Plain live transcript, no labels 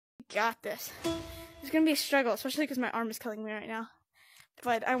Got this. It's gonna be a struggle, especially because my arm is killing me right now.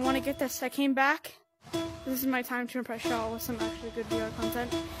 But I want to get this. I came back. This is my time to impress y'all with some actually good VR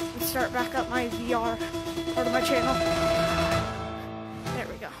content and start back up my VR part of my channel. There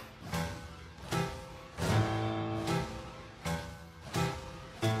we go.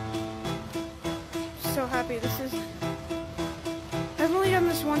 So happy. I've only done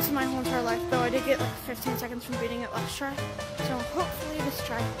this once in my whole entire life, though I did get like 15 seconds from beating it last try. So hopefully this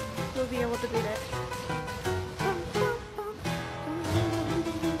try we'll be able to beat it.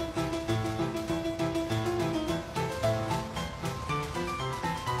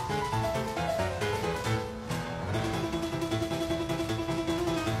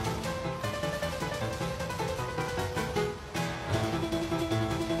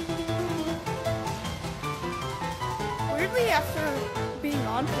 Weirdly, after being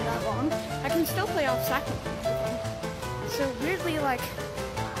on for that long, I can still play off second. So weirdly, like,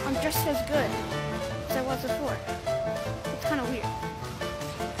 I'm just as good as I was before. It's kind of weird.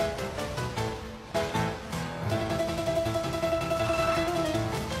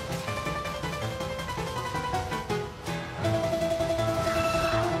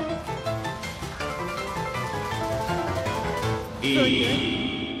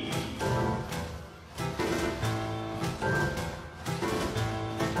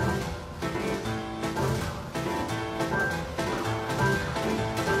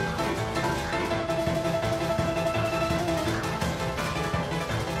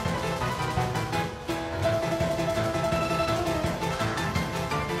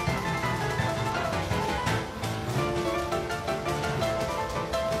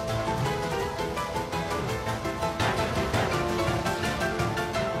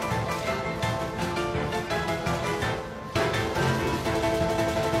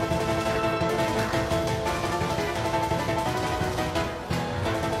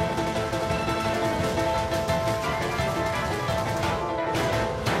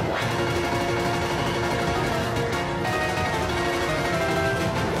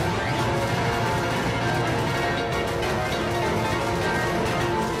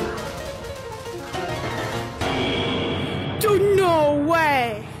 Dude, no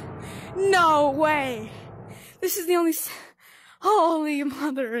way! No way! This is the only... Holy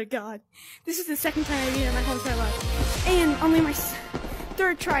mother of God. This is the second time I beat it in my whole entire life. And only my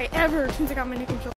third try ever since I got my new controller.